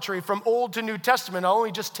idolatry from Old to New Testament. I'll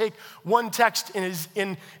only just take one text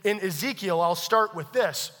in Ezekiel. I'll start with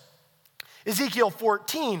this. Ezekiel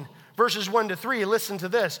 14, verses 1 to 3. Listen to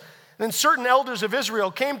this. Then certain elders of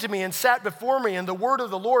Israel came to me and sat before me, and the word of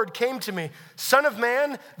the Lord came to me. Son of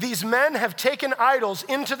man, these men have taken idols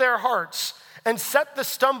into their hearts and set the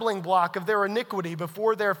stumbling block of their iniquity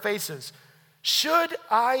before their faces. Should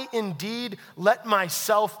I indeed let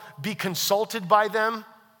myself be consulted by them?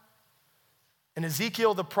 And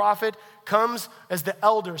Ezekiel the prophet comes as the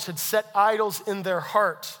elders had set idols in their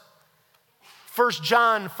heart. 1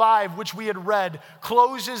 John 5, which we had read,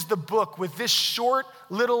 closes the book with this short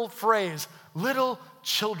little phrase, little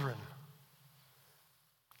children,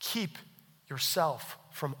 keep yourself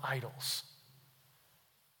from idols.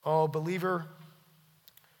 Oh, believer,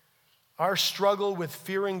 our struggle with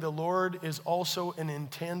fearing the Lord is also an in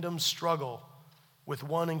tandem struggle with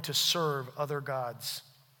wanting to serve other gods.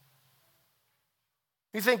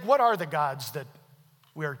 You think, what are the gods that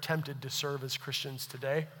we are tempted to serve as Christians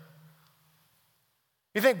today?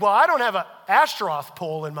 You think, well, I don't have an Ashtaroth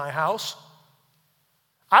pole in my house.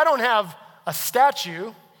 I don't have a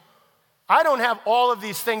statue. I don't have all of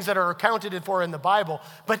these things that are accounted for in the Bible.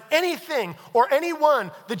 But anything or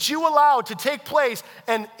anyone that you allow to take place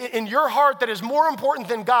and in your heart that is more important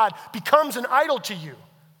than God becomes an idol to you.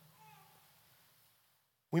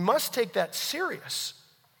 We must take that serious.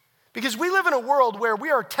 Because we live in a world where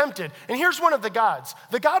we are tempted. And here's one of the gods,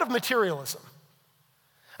 the god of materialism.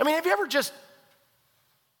 I mean, have you ever just...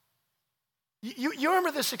 You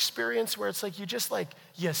remember this experience where it's like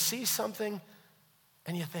you see something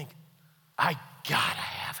and you think, I gotta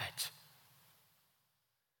have it.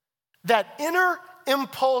 That inner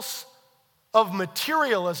impulse of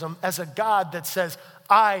materialism as a God that says,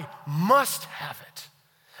 I must have it.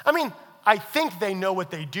 I mean, I think they know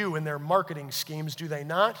what they do in their marketing schemes, do they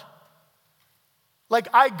not? Like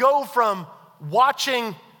I go from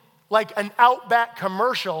watching like an Outback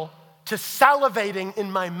commercial to salivating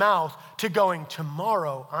in my mouth to going,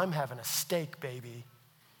 tomorrow I'm having a steak, baby.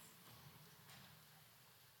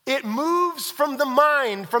 It moves from the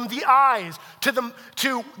mind, from the eyes, to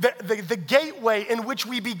the gateway in which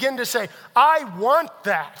we begin to say, I want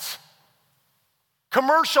that.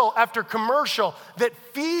 Commercial after commercial that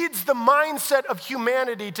feeds the mindset of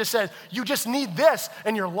humanity to say, you just need this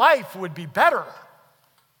and your life would be better.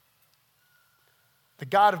 The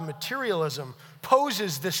God of materialism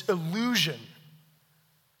poses this illusion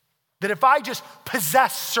that if I just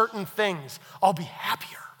possess certain things, I'll be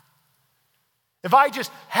happier. If I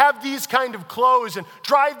just have these kind of clothes and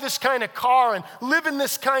drive this kind of car and live in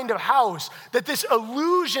this kind of house, that this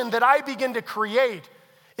illusion that I begin to create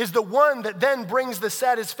is the one that then brings the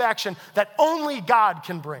satisfaction that only God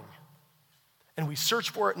can bring. And we search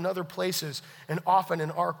for it in other places, and often in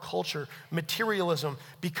our culture, materialism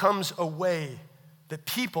becomes a way that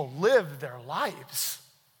people live their lives.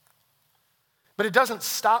 But it doesn't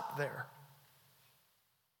stop there.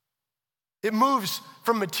 It moves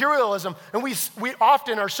from materialism, and we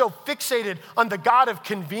often are so fixated on the God of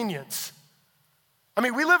convenience. I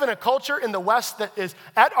mean, we live in a culture in the West that is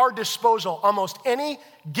at our disposal almost any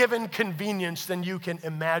given convenience than you can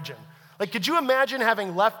imagine. Like, could you imagine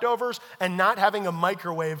having leftovers and not having a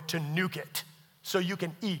microwave to nuke it so you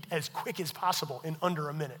can eat as quick as possible in under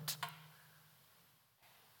a minute?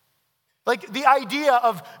 Like the idea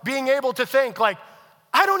of being able to think like,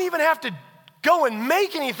 I don't even have to go and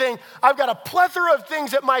make anything. I've got a plethora of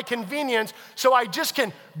things at my convenience, so I just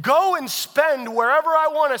can go and spend wherever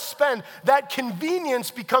I want to spend. That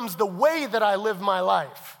convenience becomes the way that I live my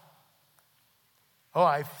life. Oh,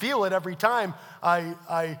 I feel it every time.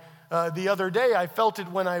 The other day, I felt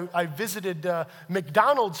it when I visited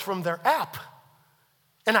McDonald's from their app,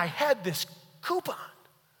 and I had this coupon.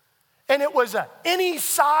 And it was any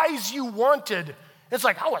size you wanted. It's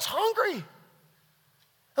like, I was hungry.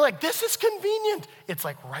 I'm like, this is convenient. It's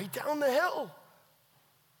like right down the hill.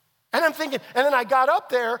 And I'm thinking, and then I got up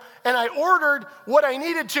there and I ordered what I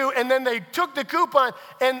needed to, and then they took the coupon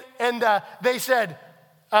and they said,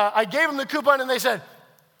 I gave them the coupon and they said,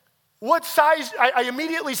 what size? I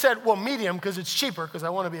immediately said, well, medium, because it's cheaper, because I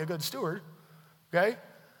want to be a good steward, okay?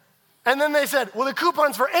 And then they said, well, the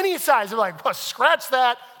coupon's for any size. I'm like, well, scratch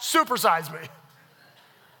that, supersize me.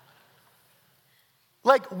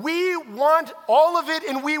 Like, we want all of it,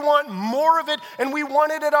 and we want more of it, and we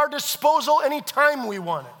want it at our disposal anytime we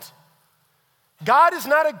want it. God is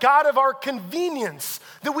not a God of our convenience.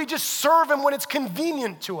 that we just serve him when it's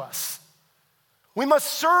convenient to us. We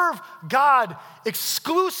must serve God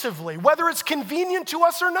exclusively, whether it's convenient to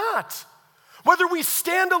us or not. Whether we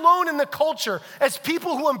stand alone in the culture as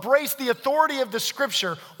people who embrace the authority of the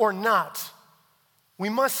Scripture or not, we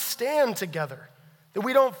must stand together, that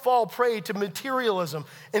we don't fall prey to materialism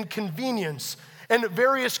and convenience and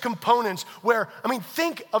various components where,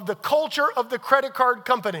 think of the culture of the credit card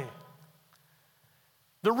company.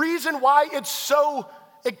 The reason why it's so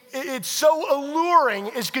alluring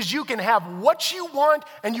is because you can have what you want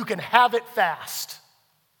and you can have it fast.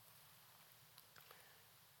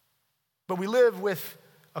 But we live with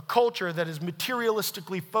a culture that is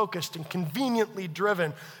materialistically focused and conveniently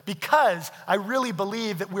driven because I really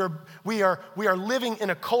believe that we are living in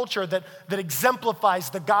a culture that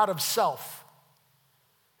exemplifies the God of self.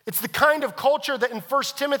 It's the kind of culture that in 1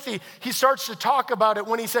 Timothy, he starts to talk about it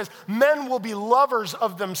when he says, men will be lovers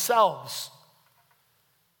of themselves.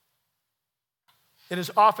 It is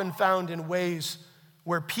often found in ways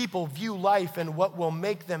where people view life and what will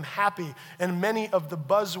make them happy. And many of the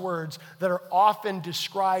buzzwords that are often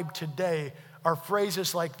described today are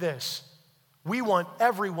phrases like this: we want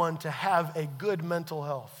everyone to have a good mental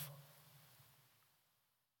health.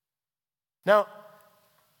 Now,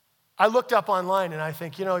 I looked up online and I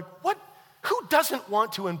think, who doesn't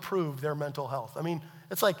want to improve their mental health?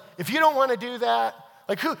 It's like, if you don't want to do that,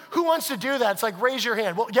 like who wants to do that? It's like, raise your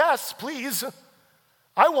hand. Well, yes, please.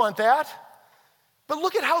 I want that. But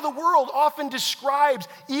look at how the world often describes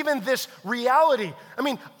even this reality.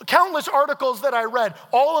 Countless articles that I read,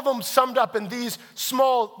 all of them summed up in these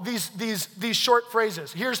short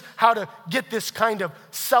phrases. Here's how to get this kind of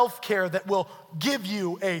self-care that will give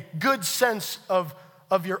you a good sense of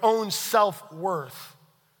your own self-worth.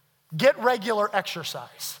 Get regular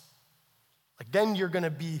exercise. Then you're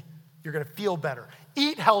gonna feel better.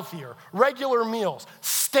 Eat healthier, regular meals,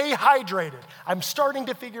 stay hydrated. I'm starting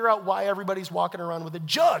to figure out why everybody's walking around with a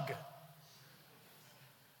jug.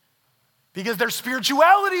 Because their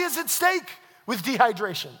spirituality is at stake with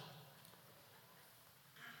dehydration.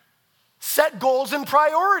 Set goals and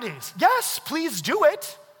priorities. Yes, please do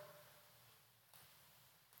it.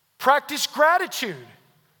 Practice gratitude.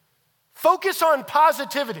 Focus on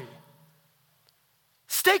positivity.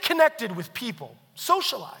 Stay connected with people.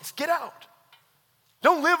 Socialize. Get out.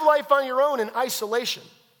 Don't live life on your own in isolation.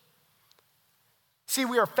 See,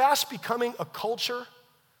 we are fast becoming a culture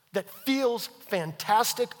that feels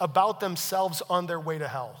fantastic about themselves on their way to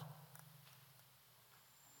hell.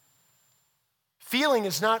 Feeling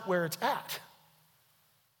is not where it's at.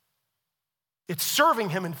 It's serving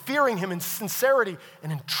him and fearing him in sincerity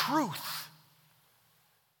and in truth.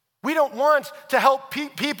 We don't want to help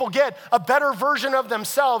people get a better version of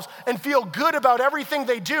themselves and feel good about everything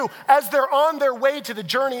they do as they're on their way to the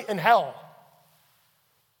journey in hell.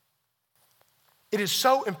 It is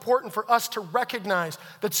so important for us to recognize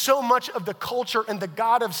that so much of the culture and the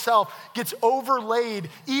God of self gets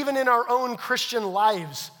overlaid even in our own Christian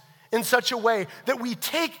lives in such a way that we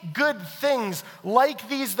take good things like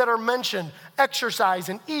these that are mentioned, exercise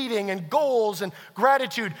and eating and goals and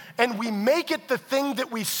gratitude, and we make it the thing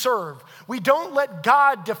that we serve. We don't let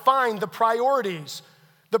God define the priorities,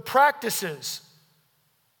 the practices,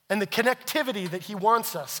 and the connectivity that he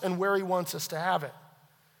wants us and where he wants us to have it.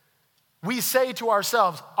 We say to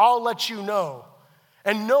ourselves, I'll let you know.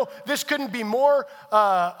 And no, this couldn't be more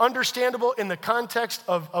understandable in the context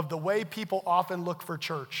of the way people often look for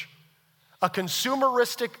church. A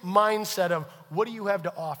consumeristic mindset of, what do you have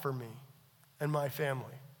to offer me and my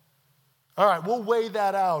family? All right, we'll weigh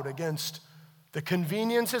that out against the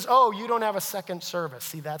conveniences. Oh, you don't have a second service.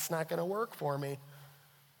 See, that's not going to work for me.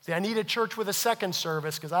 See, I need a church with a second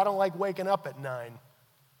service because I don't like waking up at 9.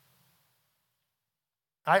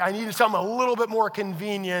 I needed something a little bit more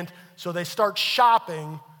convenient, so they start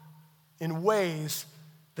shopping in ways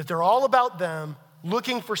that they're all about them,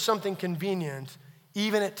 looking for something convenient,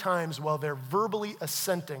 even at times while they're verbally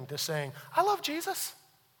assenting to saying, I love Jesus.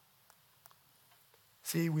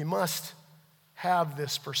 See, we must have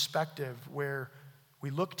this perspective where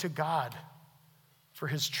we look to God for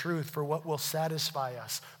his truth, for what will satisfy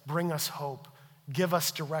us, bring us hope, give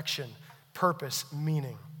us direction, purpose,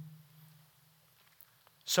 meaning.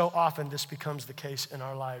 So often this becomes the case in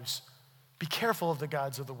our lives. Be careful of the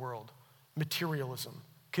gods of the world, materialism,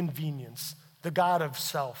 convenience, the God of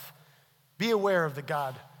self. Be aware of the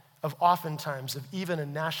God of oftentimes of even a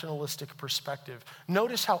nationalistic perspective.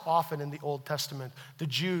 Notice how often in the Old Testament the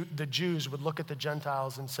Jews would look at the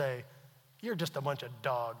Gentiles and say, you're just a bunch of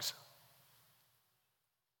dogs.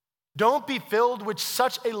 Don't be filled with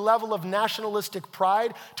such a level of nationalistic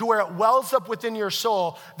pride to where it wells up within your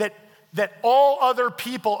soul that that all other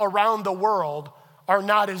people around the world are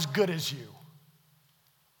not as good as you.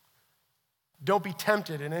 Don't be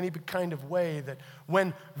tempted in any kind of way that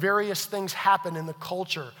when various things happen in the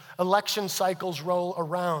culture, election cycles roll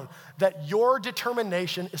around, that your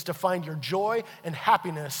determination is to find your joy and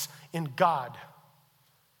happiness in God.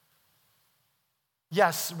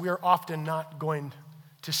 Yes, we're often not going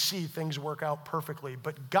to see things work out perfectly,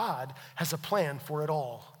 but God has a plan for it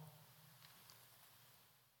all.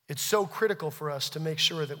 It's so critical for us to make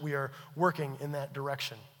sure that we are working in that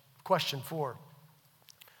direction. Question 4.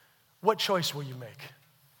 What choice will you make?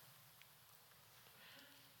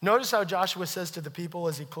 Notice how Joshua says to the people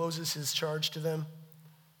as he closes his charge to them.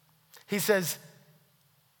 He says,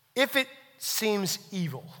 if it seems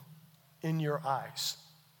evil in your eyes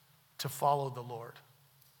to follow the Lord,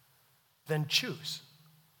 then choose.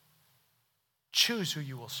 Choose who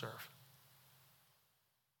you will serve.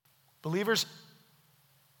 Believers,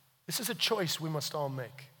 this is a choice we must all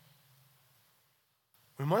make.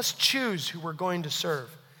 We must choose who we're going to serve.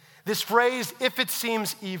 This phrase, if it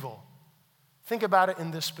seems evil, think about it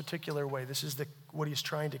in this particular way. This is what he's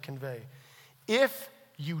trying to convey. If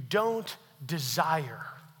you don't desire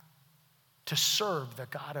to serve the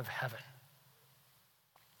God of heaven,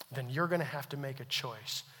 then you're going to have to make a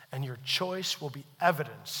choice. And your choice will be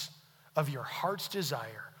evidence of your heart's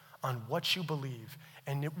desire on what you believe.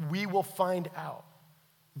 And we will find out.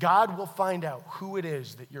 God will find out who it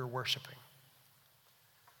is that you're worshiping.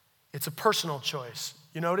 It's a personal choice.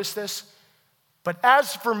 You notice this? But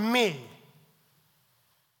as for me,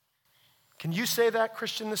 can you say that,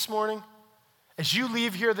 Christian, this morning? As you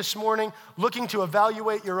leave here this morning, looking to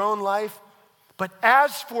evaluate your own life, but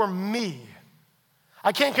as for me,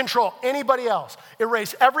 I can't control anybody else.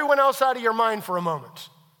 Erase everyone else out of your mind for a moment.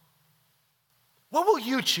 What will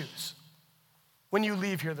you choose when you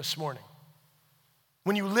leave here this morning?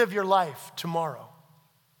 When you live your life tomorrow?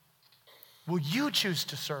 Will you choose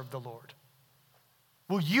to serve the Lord?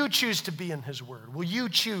 Will you choose to be in his word? Will you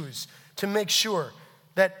choose to make sure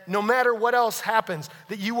that no matter what else happens,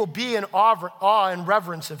 that you will be in awe and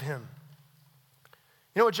reverence of him?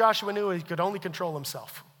 You know what Joshua knew? He could only control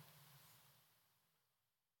himself.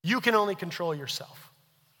 You can only control yourself.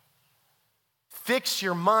 Fix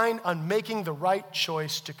your mind on making the right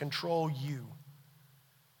choice to control you.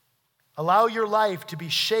 Allow your life to be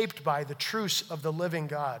shaped by the truths of the living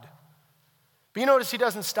God. But you notice he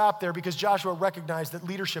doesn't stop there because Joshua recognized that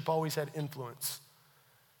leadership always had influence.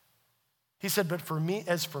 He said, but for me,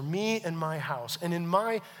 as for me and my house, and in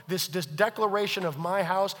this declaration of my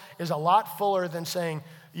house is a lot fuller than saying,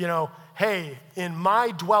 hey, in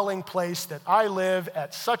my dwelling place that I live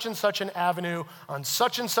at such and such an avenue on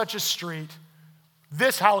such and such a street,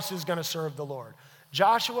 this house is going to serve the Lord.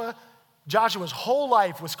 Joshua's whole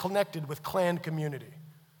life was connected with clan community,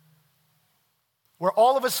 where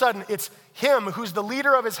all of a sudden it's him who's the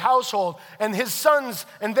leader of his household and his sons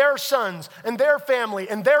and their family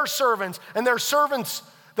and their servants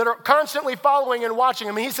that are constantly following and watching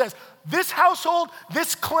him. And he says, this household,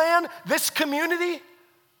 this clan, this community,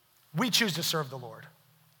 we choose to serve the Lord.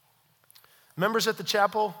 Members at the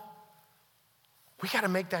chapel, we got to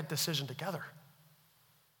make that decision together.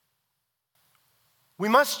 We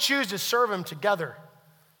must choose to serve him together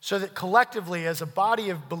so that collectively as a body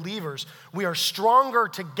of believers, we are stronger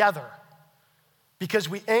together because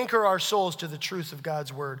we anchor our souls to the truth of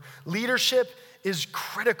God's word. Leadership is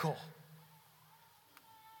critical.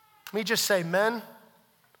 Let me just say, men,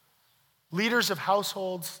 leaders of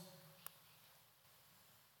households,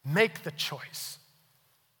 make the choice.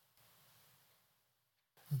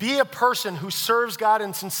 Be a person who serves God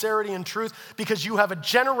in sincerity and truth because you have a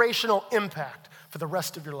generational impact for the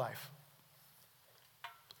rest of your life.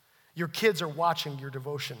 Your kids are watching your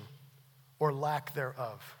devotion or lack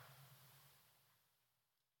thereof.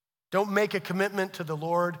 Don't make a commitment to the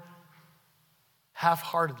Lord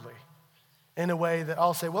half-heartedly in a way that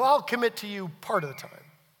I'll say, well, I'll commit to you part of the time.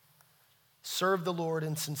 Serve the Lord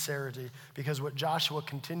in sincerity because what Joshua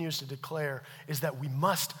continues to declare is that we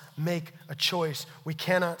must make a choice. We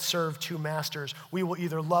cannot serve two masters. We will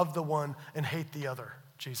either love the one and hate the other,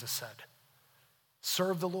 Jesus said.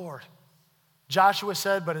 Serve the Lord. Joshua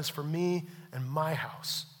said, but as for me and my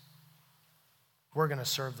house, we're going to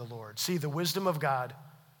serve the Lord. See, the wisdom of God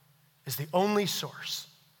is the only source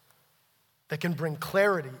that can bring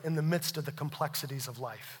clarity in the midst of the complexities of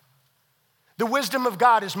life. The wisdom of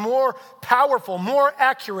God is more powerful, more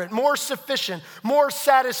accurate, more sufficient, more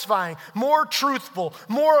satisfying, more truthful,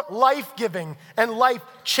 more life-giving, and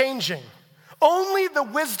life-changing. Only the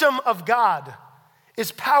wisdom of God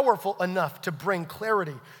is powerful enough to bring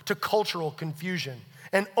clarity to cultural confusion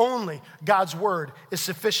And only God's word is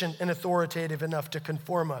sufficient and authoritative enough to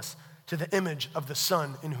conform us to the image of the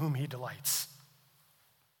Son in whom he delights.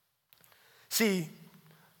 See,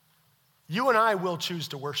 you and I will choose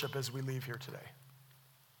to worship as we leave here today.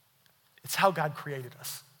 It's how God created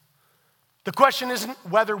us. The question isn't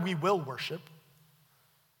whether we will worship.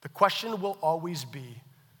 The question will always be,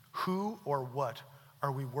 who or what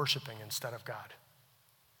are we worshiping instead of God?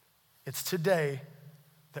 It's today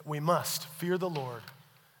that we must fear the Lord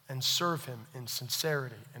and serve him in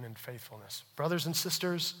sincerity and in faithfulness. Brothers and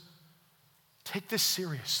sisters, take this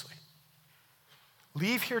seriously.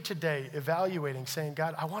 Leave here today evaluating, saying,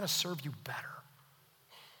 God, I want to serve you better.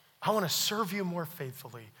 I want to serve you more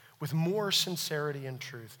faithfully with more sincerity and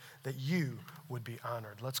truth, that you would be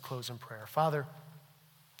honored. Let's close in prayer. Father,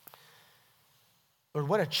 Lord,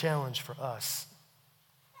 what a challenge for us.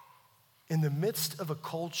 In the midst of a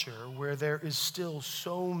culture where there is still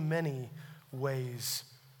so many ways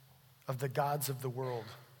of the gods of the world.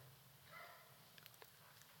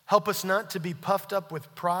 Help us not to be puffed up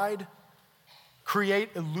with pride, create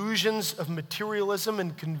illusions of materialism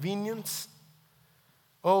and convenience.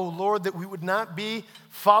 Oh, Lord, that we would not be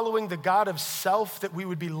following the God of self, that we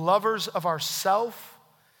would be lovers of ourself.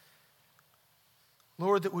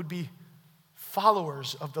 Lord, that would be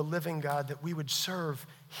followers of the living God, that we would serve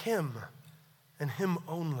him and him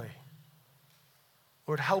only.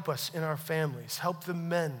 Lord, help us in our families. Help the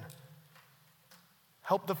men.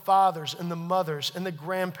 Help the fathers and the mothers and the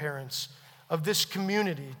grandparents of this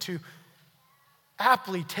community to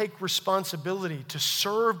aptly take responsibility to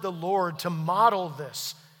serve the Lord, to model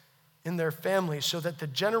this in their families so that the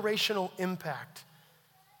generational impact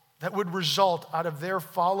that would result out of their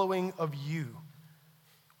following of you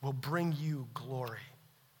will bring you glory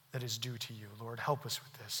that is due to you. Lord, help us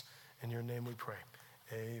with this. In your name we pray.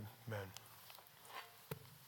 Amen.